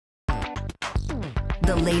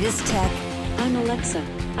The latest tech. I'm Alexa.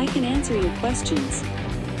 I can answer your questions.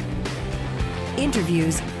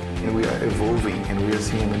 Interviews. And we are evolving, and we are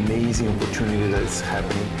seeing an amazing opportunity that's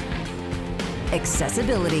happening.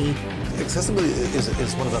 Accessibility. Accessibility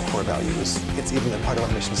is one of our core values. It's even a part of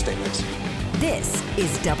our mission statement. This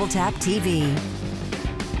is Double Tap TV.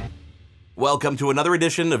 Welcome to another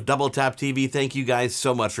edition of Double Tap TV. Thank you guys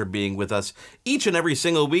so much for being with us each and every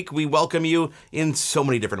single week. We welcome you in so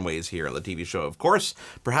many different ways here on the TV show. Of course,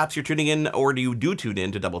 perhaps you're tuning in, or you do tune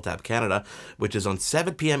in to Double Tap Canada, which is on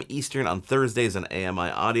 7 p.m. Eastern on Thursdays on AMI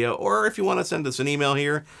Audio. Or if you want to send us an email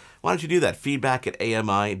here, why don't you do that?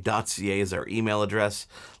 feedback@ami.ca is our email address.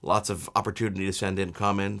 Lots of opportunity to send in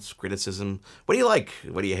comments, criticism. What do you like?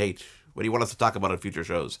 What do you hate? What do you want us to talk about on future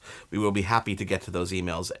shows? We will be happy to get to those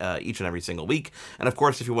emails each and every single week. And of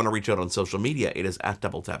course, if you want to reach out on social media, it is at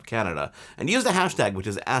Double Tap Canada. And use the hashtag, which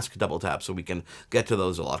is AskDoubleTap, so we can get to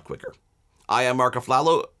those a lot quicker. I am Mark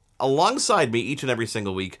Aflalo. Alongside me each and every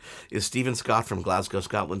single week is Stephen Scott from Glasgow,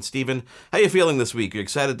 Scotland. Stephen, how are you feeling this week? You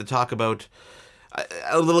excited to talk about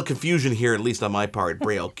a little confusion here, at least on my part,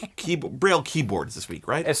 Braille keyboards this week,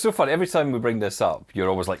 right? It's so funny. Every time we bring this up, you're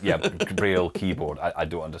always like, yeah, Braille keyboard. I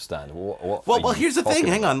don't understand. Well, here's the thing.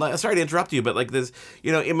 Hang on. Sorry to interrupt you, but like this,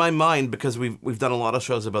 in my mind, because we've done a lot of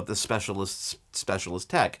shows about this specialist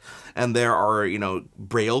tech, and there are,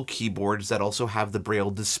 Braille keyboards that also have the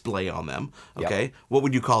Braille display on them. Okay. Yep. What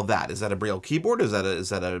would you call that? Is that a Braille keyboard? Is that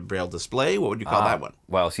a Braille display? What would you call that one?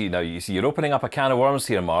 Well, you're opening up a can of worms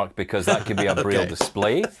here, Mark, because that could be a Braille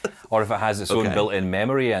display, or if it has its own built-in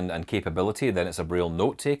memory and capability, then it's a Braille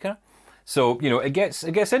note taker. So it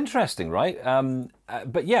gets interesting, right?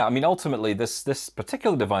 But yeah, I mean, ultimately, this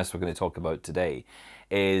particular device we're going to talk about today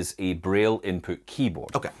is a Braille input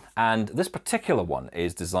keyboard. Okay. And this particular one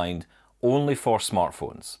is designed only for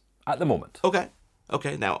smartphones at the moment. Okay.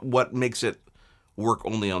 Okay. Now, what makes it work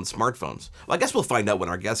only on smartphones? Well, I guess we'll find out when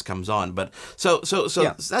our guest comes on. But so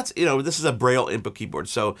yeah. That's this is a Braille input keyboard.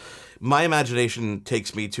 So my imagination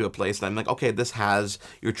takes me to a place, and I'm like, okay, this has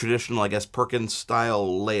your traditional, I guess, Perkins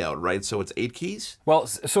style layout, right? So it's 8 keys. Well,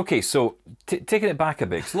 it's okay. So taking it back a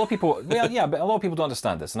bit, because a lot of people, but a lot of people don't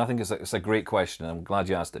understand this, and I think it's a great question. And I'm glad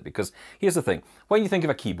you asked it, because here's the thing: when you think of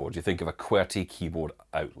a keyboard, you think of a QWERTY keyboard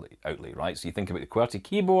outlay, right? So you think about the QWERTY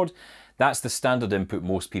keyboard. That's the standard input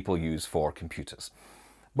most people use for computers.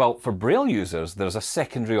 Well, for Braille users, there's a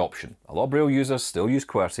secondary option. A lot of Braille users still use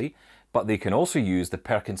QWERTY, but they can also use the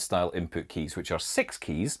Perkins-style input keys, which are 6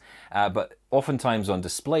 keys, but oftentimes on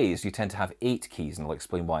displays, you tend to have 8 keys, and I'll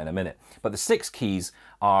explain why in a minute. But the 6 keys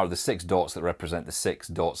are the 6 dots that represent the 6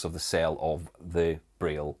 dots of the cell of the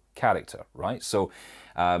Braille character, right? So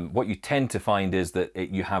what you tend to find is that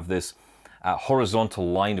you have this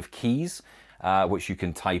horizontal line of keys, which you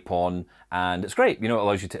can type on, and it's great. It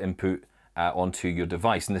allows you to input onto your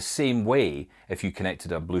device. In the same way, if you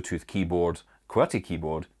connected a Bluetooth keyboard, QWERTY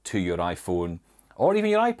keyboard, to your iPhone or even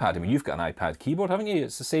your iPad. I mean, you've got an iPad keyboard, haven't you?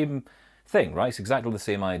 It's the same thing, right? It's exactly the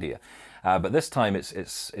same idea. But this time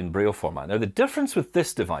it's in Braille format. Now, the difference with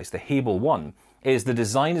this device, the Hable one, is the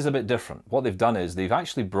design is a bit different. What they've done is they've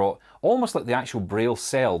actually brought almost like the actual Braille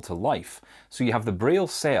cell to life. So you have the Braille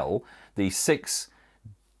cell, the 6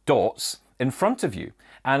 dots in front of you.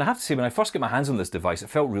 And I have to say, when I first got my hands on this device, it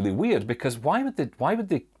felt really weird, because why would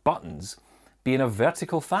the buttons be in a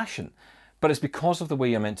vertical fashion? But it's because of the way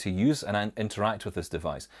you're meant to use and interact with this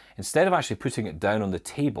device. Instead of actually putting it down on the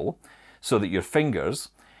table so that your fingers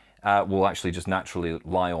will actually just naturally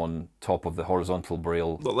lie on top of the horizontal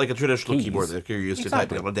Braille like a traditional keys. Keyboard that you're used to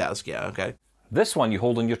typing on a desk, yeah, okay. This one you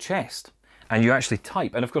hold on your chest, and you actually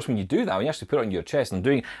type. And of course, when you do that, when you actually put it on your chest, I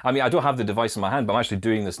mean, I don't have the device in my hand, but I'm actually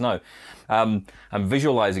doing this now. I'm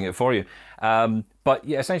visualizing it for you. But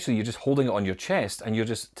yeah, essentially, you're just holding it on your chest, and you're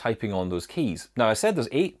just typing on those keys. Now, I said there's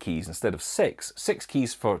 8 keys instead of 6. 6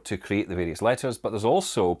 keys to create the various letters, but there's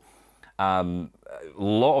also a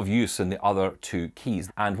lot of use in the other 2 keys.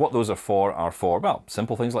 And what those are for, well,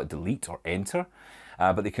 simple things like delete or enter,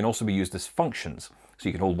 but they can also be used as functions. So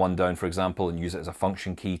you can hold one down, for example, and use it as a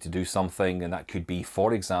function key to do something, and that could be,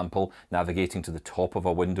 for example, navigating to the top of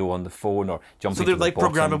a window on the phone or jumping to the bottom. So they're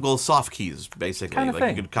like programmable soft keys, basically. Kind of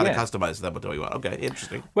thing. You could kind of customize them with what you want. Okay,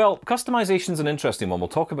 interesting. Well, customization's an interesting one. We'll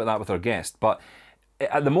talk about that with our guest, but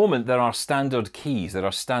at the moment, there are standard keys, there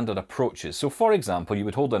are standard approaches. So, for example, you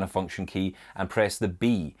would hold down a function key and press the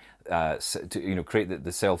B to create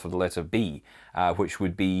the cell for the letter B, which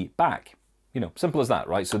would be back. Simple as that,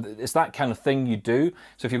 right? So it's that kind of thing you do.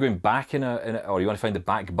 So if you're going back or you want to find the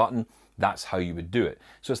back button, that's how you would do it.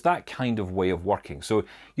 So it's that kind of way of working. So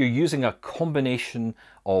you're using a combination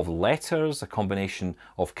of letters, a combination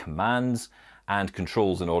of commands and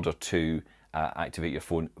controls in order to activate your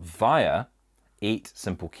phone via 8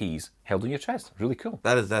 simple keys held on your chest. Really cool.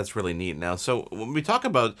 That's really neat. Now, so when we talk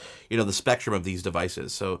about, the spectrum of these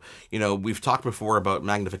devices, so, we've talked before about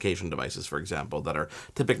magnification devices, for example, that are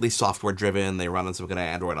typically software driven. They run on some kind of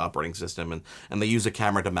Android operating system, and they use a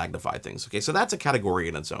camera to magnify things. Okay, so that's a category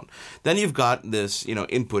in its own. Then you've got this,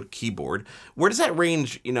 input keyboard. Where does that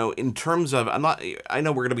range, in terms of, I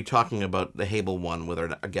know we're going to be talking about the Hable one with our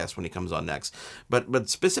guest when he comes on next, but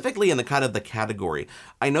specifically in the kind of the category,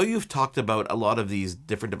 I know you've talked about a lot of these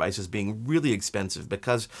different devices being really expensive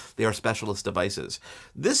because they are specialist devices.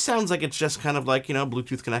 This sounds like it's just kind of like,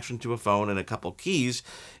 Bluetooth connection to a phone and a couple keys.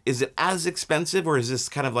 Is it as expensive, or is this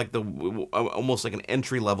kind of like almost like an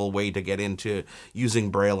entry-level way to get into using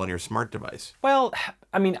Braille on your smart device? Well,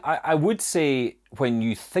 I mean, I would say when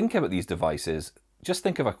you think about these devices, just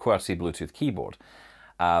think of a QWERTY Bluetooth keyboard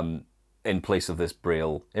in place of this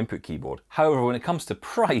Braille input keyboard. However, when it comes to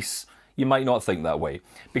price, you might not think that way,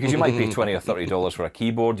 because you might pay $20 or $30 for a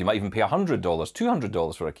keyboard. You might even pay $100,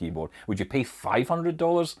 $200 for a keyboard. Would you pay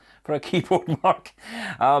 $500 for a keyboard, Mark?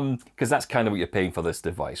 Because that's kind of what you're paying for this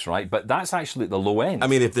device, right? But that's actually the low end. I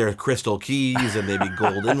mean, if they're crystal keys and maybe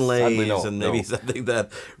gold inlays and maybe something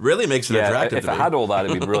that really makes it attractive if to it me. had all that,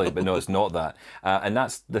 it'd be brilliant. But no, it's not that. And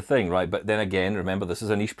that's the thing, right? But then again, remember, this is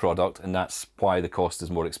a niche product, and that's why the cost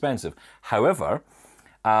is more expensive. However,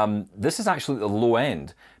 this is actually the low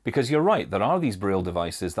end, because you're right, there are these Braille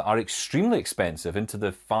devices that are extremely expensive, into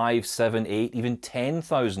the $5,000, $7,000, $8,000, even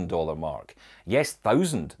 $10,000 mark. Yes,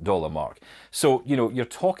 $1,000 mark. So, you're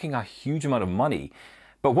talking a huge amount of money,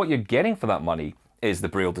 but what you're getting for that money is the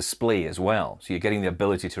Braille display as well. So you're getting the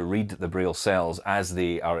ability to read the Braille cells as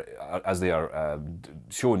they are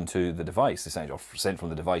shown to the device, essentially, or sent from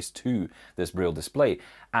the device to this Braille display.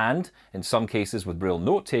 And in some cases with Braille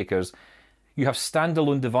note takers, you have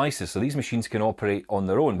standalone devices, so these machines can operate on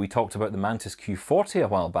their own. We talked about the Mantis Q40 a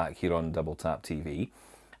while back here on Double Tap TV.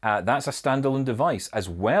 That's a standalone device, as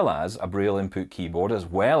well as a Braille input keyboard, as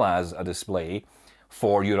well as a display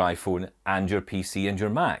for your iPhone and your PC and your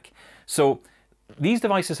Mac. So these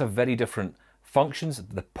devices have very different functions.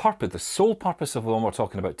 The sole purpose of the one we're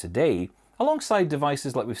talking about today, alongside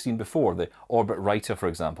devices like we've seen before, the Orbit Writer, for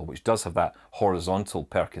example, which does have that horizontal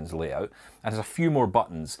Perkins layout and has a few more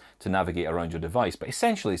buttons to navigate around your device, but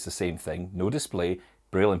essentially it's the same thing, no display,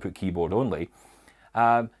 Braille input keyboard only.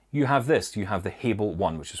 You have this, you have the Hable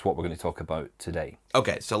one, which is what we're going to talk about today.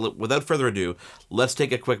 Okay, so without further ado, let's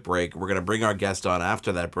take a quick break. We're going to bring our guest on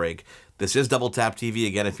after that break. This is Double Tap TV.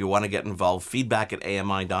 Again, if you want to get involved, feedback at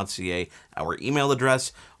ami.ca. Our email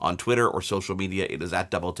address on Twitter or social media, it is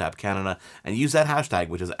at Double Tap Canada. And use that hashtag,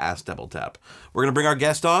 which is AskDoubleTap. We're going to bring our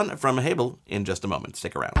guest on from Hable in just a moment.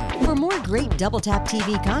 Stick around. For more great Double Tap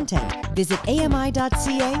TV content, visit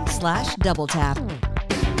ami.ca/doubletap.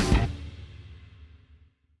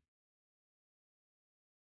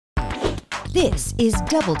 This is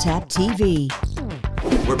Double Tap TV.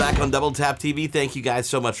 We're back on Double Tap TV. Thank you guys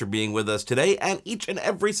so much for being with us today and each and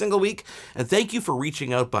every single week. And thank you for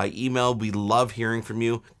reaching out by email. We love hearing from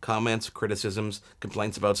you. Comments, criticisms,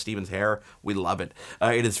 complaints about Stephen's hair. We love it.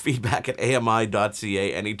 It is feedback at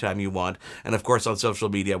ami.ca anytime you want. And of course, on social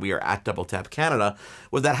media, we are at Double Tap Canada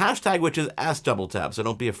with that hashtag, which is AskDoubleTap. So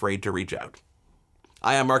don't be afraid to reach out.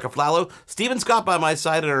 I am Mark Aflalo. Stephen Scott by my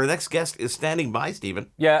side, and our next guest is standing by, Stephen.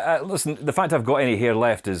 Yeah, listen, the fact I've got any hair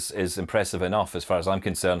left is impressive enough as far as I'm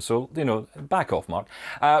concerned. So, back off, Mark.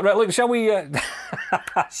 Right, look, shall we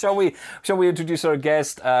introduce our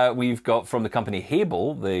guest? We've got from the company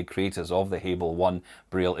Hable, the creators of the Hable 1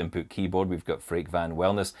 Braille input keyboard. We've got Freek van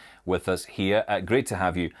Wellness with us here. Great to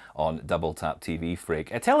have you on Double Tap TV,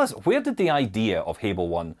 Freek. Tell us, where did the idea of Hable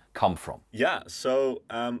 1 come from? Yeah, so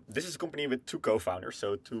this is a company with two co-founders,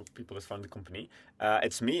 so two people that founded the company.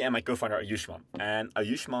 It's me and my co-founder Ayushman. And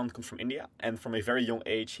Ayushman comes from India, and from a very young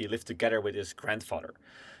age he lived together with his grandfather.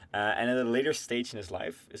 And at a later stage in his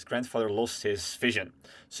life, his grandfather lost his vision.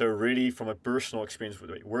 So really from a personal experience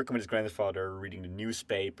with working with his grandfather, reading the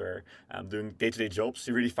newspaper, doing day-to-day jobs,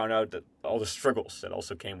 he really found out that all the struggles that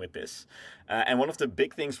also came with this. And one of the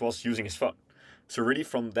big things was using his phone. So really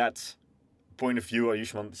from that point of view,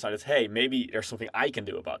 Ayushman decided, hey, maybe there's something I can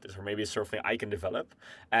do about this, or maybe it's something I can develop.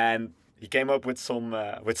 And he came up with some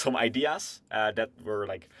ideas that were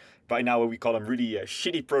like, by now we call them really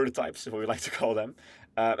shitty prototypes, is what we like to call them.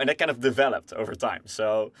 And that kind of developed over time.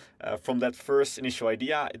 So from that first initial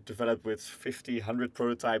idea, it developed with 50, 100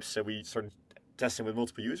 prototypes. So we started testing with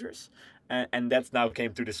multiple users. and that now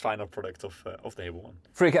came to this final product of the Hable one.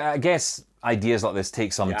 Freek, I guess ideas like this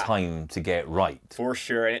take some Yeah. time to get right. For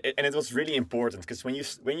sure, and it was really important because when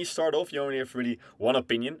you start off, you only have really one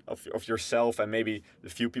opinion of yourself and maybe the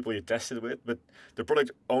few people you tested with. But the product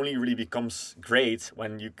only really becomes great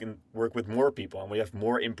when you can work with more people and we have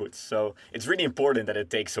more inputs. So it's really important that it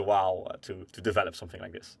takes a while to develop something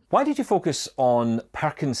like this. Why did you focus on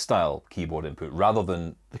Perkins-style keyboard input rather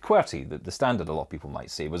than the QWERTY, the standard a lot of people might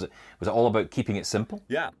say? Was it all about keeping it simple?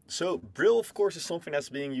 Yeah, so Braille, of course, is something that's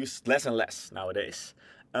being used less and less nowadays.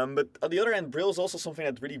 But on the other hand, Braille is also something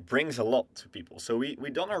that really brings a lot to people. So we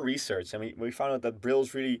done our research and we found out that Braille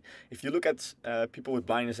is really, if you look at people with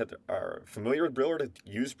blindness that are familiar with Braille or that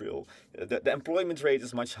use Braille, the employment rate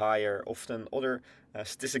is much higher. Often other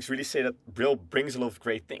statistics really say that Braille brings a lot of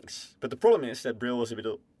great things. But the problem is that Braille is a bit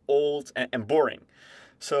old and boring.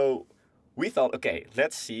 So we thought, okay,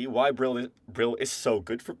 let's see why Braille is so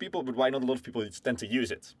good for people, but why not a lot of people tend to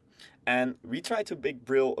use it. And we tried to make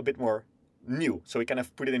Braille a bit more new, so we kind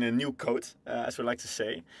of put it in a new coat, as we like to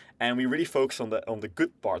say, and we really focus on the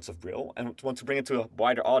good parts of Braille and want to bring it to a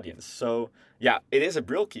wider audience. So yeah, it is a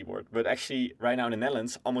Braille keyboard, but actually right now in the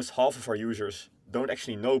Netherlands, almost half of our users don't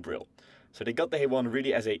actually know Braille. So they got the Hable one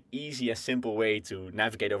really as a easy and simple way to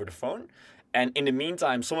navigate over the phone. And in the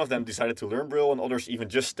meantime, some of them decided to learn Braille and others even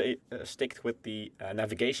just stick with the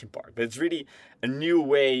navigation part. But it's really a new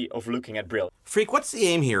way of looking at Braille. Freek, what's the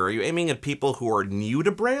aim here? Are you aiming at people who are new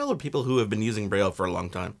to Braille or people who have been using Braille for a long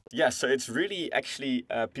time? Yeah, so it's really actually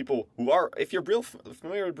people who are, if you're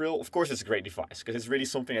familiar with Braille, of course it's a great device because it's really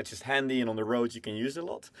something that's just handy and on the road you can use it a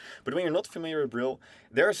lot. But when you're not familiar with Braille,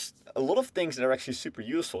 there's a lot of things that are actually super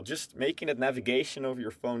useful. Just making that navigation over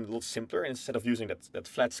your phone a lot simpler instead of using that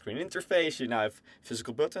flat screen interface, you now have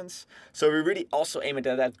physical buttons. So we really also aim at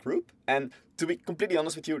that group. And to be completely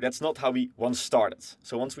honest with you, that's not how we once started.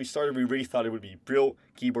 So once we started, we really thought it would be Braille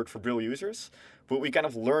keyboard for Braille users. But we kind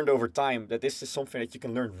of learned over time that this is something that you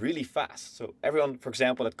can learn really fast. So everyone, for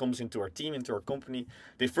example, that comes into our team, into our company,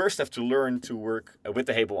 they first have to learn to work with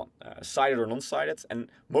the Hable one, sided or non-sided. And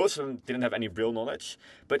most of them didn't have any Braille knowledge.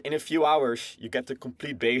 But in a few hours, you get the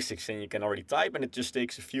complete basics and you can already type. And it just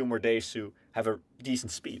takes a few more days to have a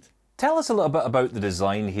decent speed. Tell us a little bit about the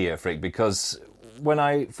design here, Freek, because when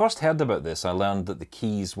I first heard about this, I learned that the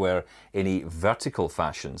keys were in a vertical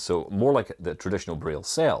fashion, so more like the traditional Braille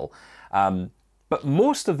cell. But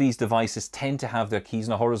most of these devices tend to have their keys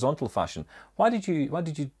in a horizontal fashion. Why did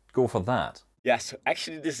you go for that? Yeah, so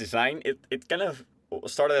actually this design, it kind of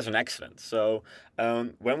started as an accident. So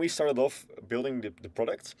when we started off building the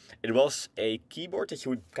product, it was a keyboard that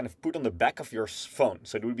you would kind of put on the back of your phone.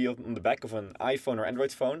 So it would be on the back of an iPhone or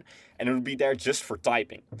Android phone, and it would be there just for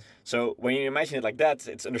typing. So when you imagine it like that,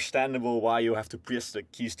 it's understandable why you have to press the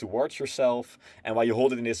keys towards yourself and why you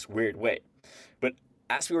hold it in this weird way. But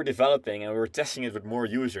as we were developing and we were testing it with more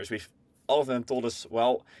users, all of them told us,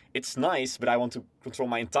 well, it's nice, but I want to control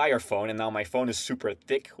my entire phone, and now my phone is super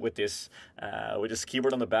thick with this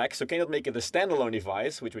keyboard on the back. So can you not make it a standalone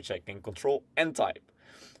device, which I can control and type?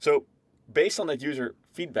 So based on that user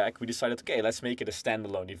feedback, we decided, okay, let's make it a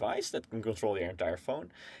standalone device that can control your entire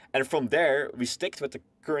phone. And from there, we sticked with the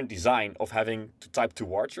current design of having to type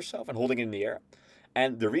towards yourself and holding it in the air.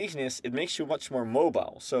 And the reason is it makes you much more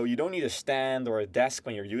mobile. So you don't need a stand or a desk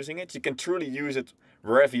when you're using it. You can truly use it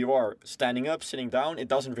wherever you are, standing up, sitting down, it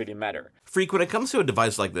doesn't really matter. Freek, when it comes to a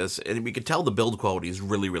device like this, and we could tell the build quality is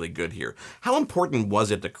really, really good here, how important was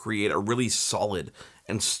it to create a really solid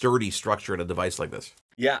and sturdy structure in a device like this?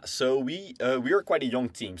 Yeah, so we are quite a young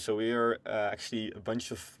team. So we are actually a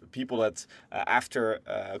bunch of people that after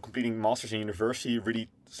completing masters in university really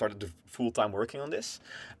started full-time working on this.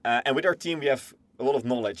 And with our team, we have a lot of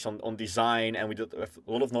knowledge on design, and we have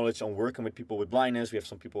a lot of knowledge on working with people with blindness. We have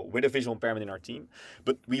some people with a visual impairment in our team,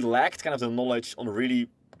 but we lacked kind of the knowledge on really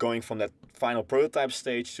going from that final prototype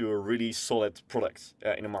stage to a really solid product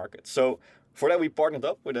in the market. So for that, we partnered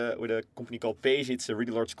up with a company called Hable. It's a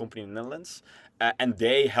really large company in the Netherlands, and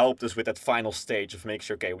they helped us with that final stage of making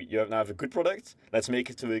sure, okay, you now have a good product. Let's make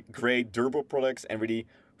it to a great, durable product and really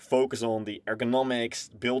focus on the ergonomics,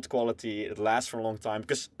 build quality, it lasts for a long time,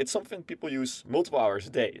 because it's something people use multiple hours a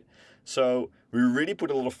day. So we really put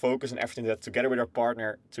a lot of focus and effort into that together with our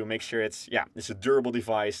partner to make sure it's a durable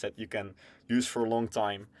device that you can use for a long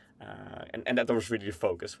time. And that was really the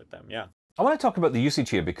focus with them, yeah. I want to talk about the usage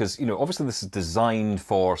here because, obviously this is designed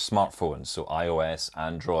for smartphones, so iOS,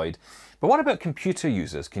 Android. But what about computer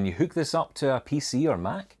users? Can you hook this up to a PC or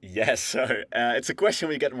Mac? Yes, so it's a question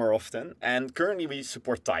we get more often. And currently we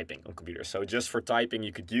support typing on computers. So just for typing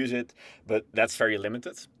you could use it, but that's very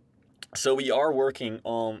limited. So we are working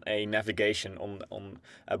on a navigation on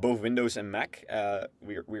both Windows and Mac.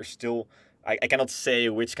 We're still, I cannot say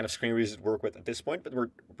which kind of screen readers it work with at this point, but we're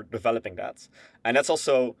developing that. And that's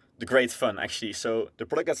also the great fun, actually. So the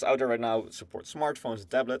product that's out there right now supports smartphones and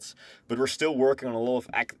tablets, but we're still working on a lot of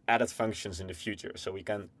added functions in the future. So we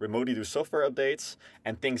can remotely do software updates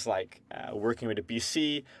and things like working with a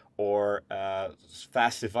PC or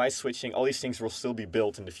fast device switching. All these things will still be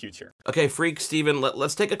built in the future. Okay, Freak, Steven,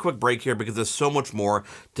 let's take a quick break here because there's so much more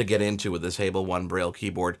to get into with this Hable One Braille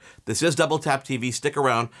keyboard. This is Double Tap TV. Stick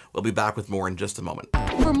around. We'll be back with more in just a moment.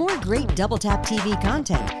 For more great Double Tap TV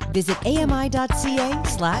content, visit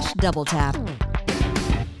ami.ca/doubletap.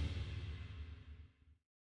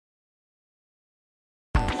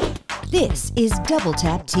 This is Double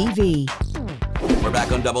Tap TV. We're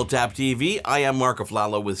back on Double Tap TV. I am Mark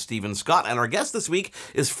Aflalo with Steven Scott, and our guest this week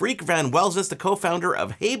is Freek van Welzes, the co-founder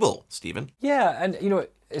of Hable. Steven? Yeah, and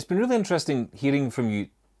it's been really interesting hearing from you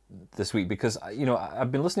this week because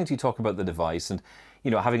I've been listening to you talk about the device, and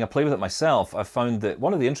having a play with it myself, I've found that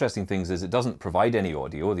one of the interesting things is it doesn't provide any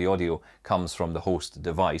audio. The audio comes from the host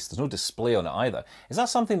device. There's no display on it either. Is that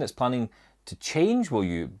something that's planning to change? Will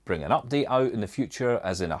you bring an update out in the future,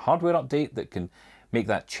 as in a hardware update that can make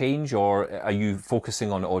that change, or are you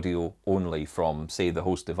focusing on audio only from, say, the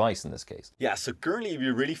host device in this case? Yeah, so currently we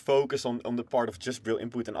really focus on the part of just Braille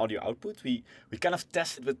input and audio output. We kind of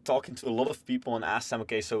tested with talking to a lot of people and asked them,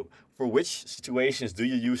 okay, so for which situations do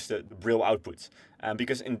you use the Braille output?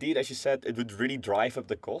 Because indeed, as you said, it would really drive up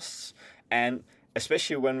the costs. And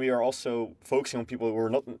especially when we are also focusing on people who are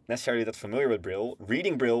not necessarily that familiar with Braille,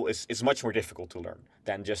 reading Braille is much more difficult to learn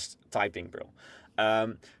than just typing Braille.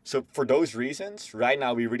 So for those reasons, right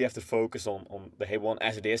now we really have to focus on the Hable One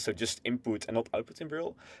as it is, so just input and not output in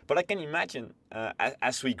Braille. But I can imagine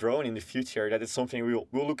as we grow and in the future that it's something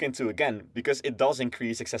we'll look into again, because it does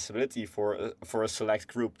increase accessibility for a select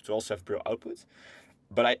group to also have Braille output.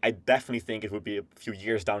 But I definitely think it would be a few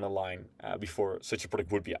years down the line before such a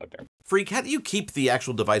product would be out there. Freak, how do you keep the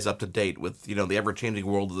actual device up to date with the ever-changing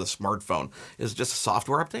world of the smartphone? Is it just a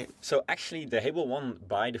software update? So actually, the Hable One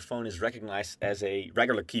by the phone is recognized as a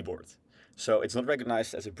regular keyboard. So it's not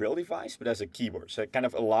recognized as a Braille device, but as a keyboard. So it kind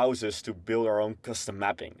of allows us to build our own custom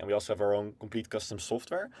mapping. And we also have our own complete custom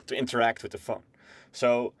software to interact with the phone.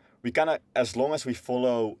 So we kind of, as long as we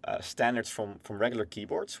follow standards from regular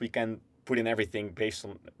keyboards, we can put in everything based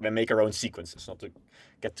on and make our own sequences. Not to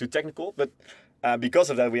get too technical, but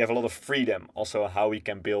because of that, we have a lot of freedom also how we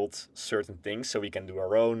can build certain things. So we can do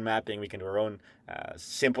our own mapping, we can do our own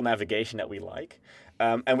simple navigation that we like.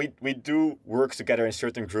 And we do work together in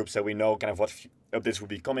certain groups that we know kind of what updates will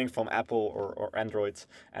be coming from Apple or Android.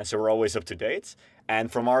 And so we're always up to date.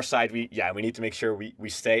 And from our side, we need to make sure we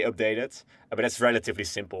stay updated. But it's relatively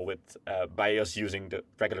simple with by us using the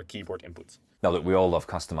regular keyboard inputs. Now, look, we all love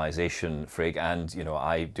customization, Frig, and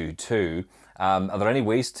I do too. Are there any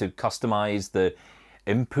ways to customize the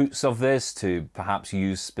inputs of this, to perhaps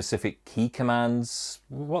use specific key commands?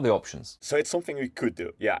 What are the options? So it's something we could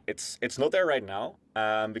do. Yeah, it's not there right now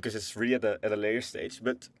because it's really at a later stage.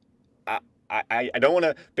 But I don't want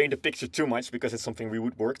to paint the picture too much because it's something we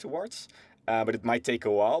would work towards. But it might take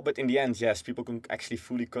a while. But in the end, yes, people can actually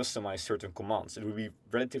fully customize certain commands. It will be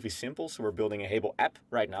relatively simple. So we're building a Hable app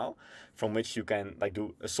right now, from which you can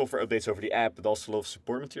do software updates over the app, but also a lot of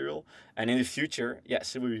support material. And in the future,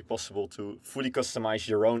 yes, it will be possible to fully customize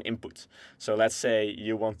your own input. So let's say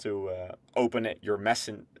you want to open your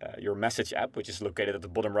message app, which is located at the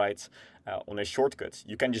bottom right on a shortcut.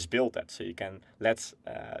 You can just build that. So you can kind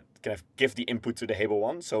of give the input to the Hable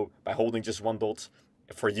One. So by holding just one dot,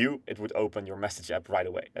 for you, it would open your message app right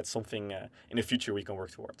away. That's something in the future we can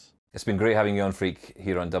work towards. It's been great having you on, Freak,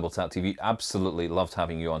 here on Double Tap TV. Absolutely loved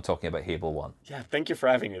having you on talking about Hable One. Yeah, thank you for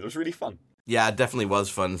having me. It was really fun. Yeah, it definitely was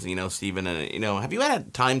fun, Steven. And, have you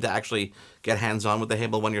had time to actually get hands-on with the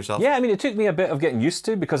Hable One yourself? Yeah, I mean, it took me a bit of getting used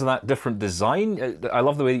to because of that different design. I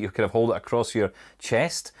love the way that you kind of hold it across your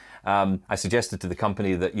chest. I suggested to the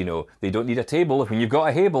company that, they don't need a table when you've got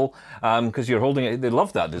a Hable because you're holding it. They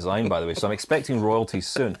love that design, by the way, so I'm expecting royalties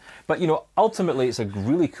soon. But, ultimately, it's a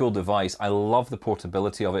really cool device. I love the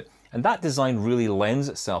portability of it. And that design really lends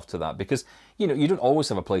itself to that because, you don't always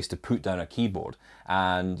have a place to put down a keyboard.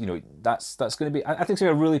 And, that's going to be, I think it's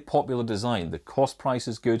going to be a really popular design. The cost price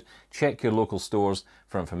is good. Check your local stores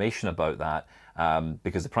for information about that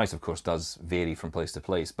because the price, of course, does vary from place to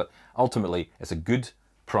place. But ultimately, it's a good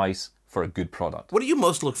price for a good product. What do you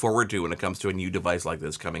most look forward to when it comes to a new device like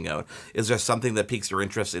this coming out? Is there something that piques your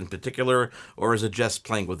interest in particular, or is it just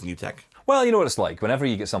playing with new tech? Well, you know what it's like. Whenever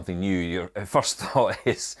you get something new, your first thought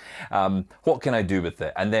is, what can I do with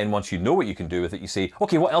it? And then once you know what you can do with it, you say,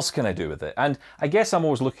 okay, what else can I do with it? And I guess I'm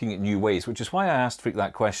always looking at new ways, which is why I asked Freak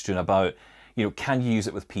that question about, can you use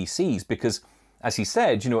it with PCs? Because as he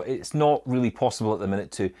said, it's not really possible at the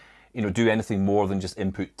minute to, do anything more than just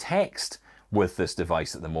input text with this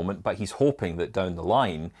device at the moment, but he's hoping that down the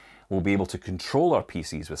line we'll be able to control our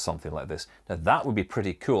PCs with something like this. Now that would be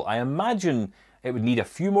pretty cool. I imagine it would need a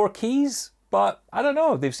few more keys, but I don't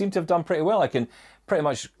know. They seem to have done pretty well. I can pretty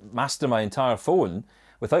much master my entire phone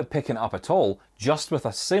without picking it up at all, just with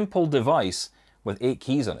a simple device with 8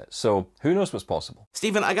 keys on it. So who knows what's possible?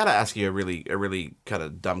 Stephen, I gotta ask you a really kind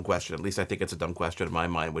of dumb question. At least I think it's a dumb question in my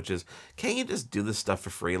mind, which is, can't you just do this stuff for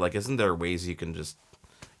free? Like, isn't there ways you can just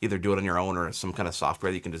either do it on your own or some kind of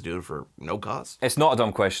software that you can just do it for no cost? It's not a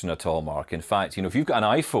dumb question at all, Mark. In fact, if you've got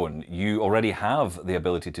an iPhone, you already have the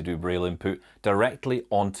ability to do Braille input directly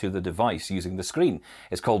onto the device using the screen.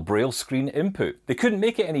 It's called Braille Screen Input. They couldn't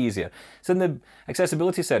make it any easier. It's in the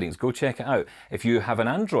accessibility settings. Go check it out. If you have an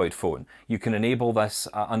Android phone, you can enable this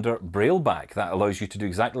under BrailleBack. That allows you to do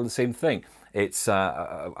exactly the same thing. It's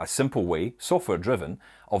a simple way, software-driven,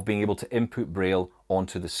 of being able to input Braille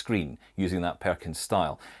onto the screen using that Perkins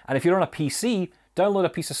style. And if you're on a PC, download a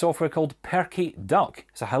piece of software called Perky Duck.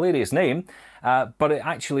 It's a hilarious name, but it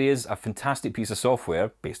actually is a fantastic piece of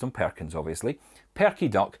software, based on Perkins obviously, Perky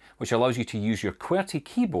Duck, which allows you to use your QWERTY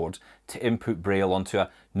keyboard to input Braille onto a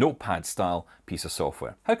notepad-style piece of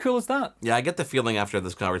software. How cool is that? Yeah, I get the feeling after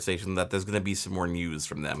this conversation that there's going to be some more news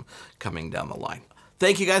from them coming down the line.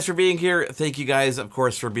 Thank you guys for being here. Thank you guys, of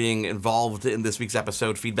course, for being involved in this week's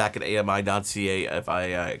episode. Feedback at ami.ca. If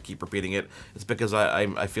I keep repeating it, it's because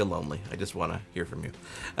I feel lonely. I just want to hear from you.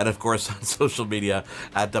 And of course, on social media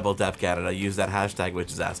at Double Tap Canada. Use that hashtag,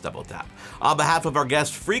 which is #DoubleTap. On behalf of our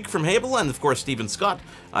guest, Freak from Hable, and of course, Stephen Scott,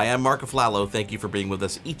 I am Mark Aflalo. Thank you for being with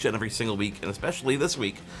us each and every single week, and especially this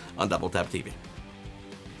week on Double Tap TV.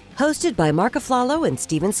 Hosted by Mark Aflalo and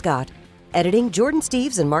Stephen Scott. Editing Jordan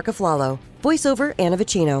Steves and Mark Aflalo. Voiceover Anna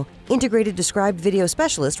Vicino. Integrated Described Video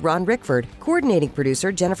Specialist Ron Rickford. Coordinating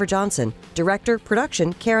Producer Jennifer Johnson. Director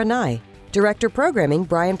Production Kara Nye. Director Programming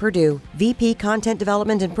Brian Perdue. VP Content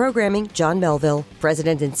Development and Programming John Melville.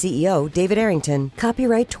 President and CEO David Arrington.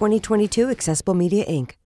 Copyright 2022 Accessible Media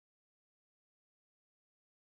Inc.